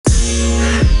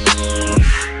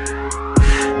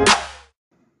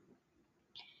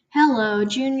Hello,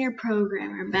 Junior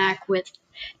Programmer, back with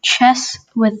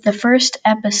the first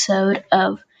episode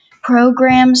of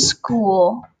Program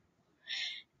School.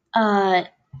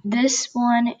 This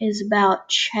one is about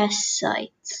chess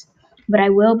sites, but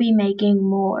I will be making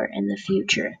more in the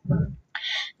future.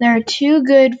 There are two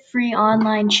good free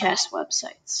online chess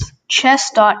websites,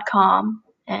 chess.com,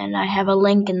 and I have a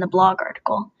link in the blog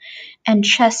article, and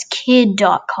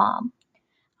chesskid.com.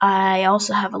 I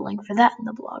also have a link for that in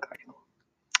the blog article.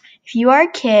 If you are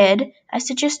a kid, I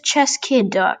suggest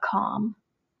chesskid.com,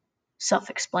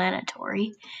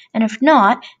 self-explanatory, and if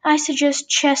not, I suggest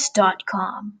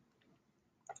chess.com,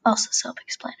 also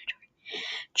self-explanatory.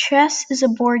 Chess is a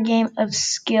board game of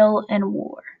skill and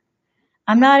war.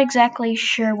 I'm not exactly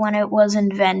sure when it was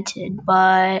invented,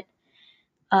 but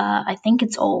I think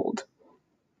it's old.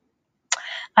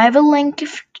 I have a link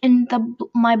in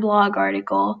my blog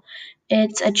article.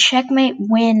 It's a checkmate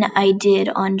win I did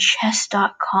on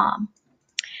chess.com.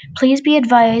 Please be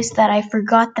advised that I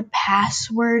forgot the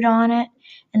password on it,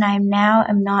 and I now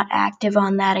am not active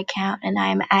on that account, and I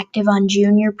am active on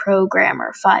Junior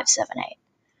Programmer 578.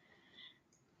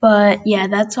 But yeah,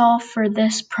 that's all for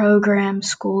this Program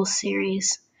School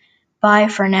series. Bye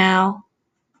for now.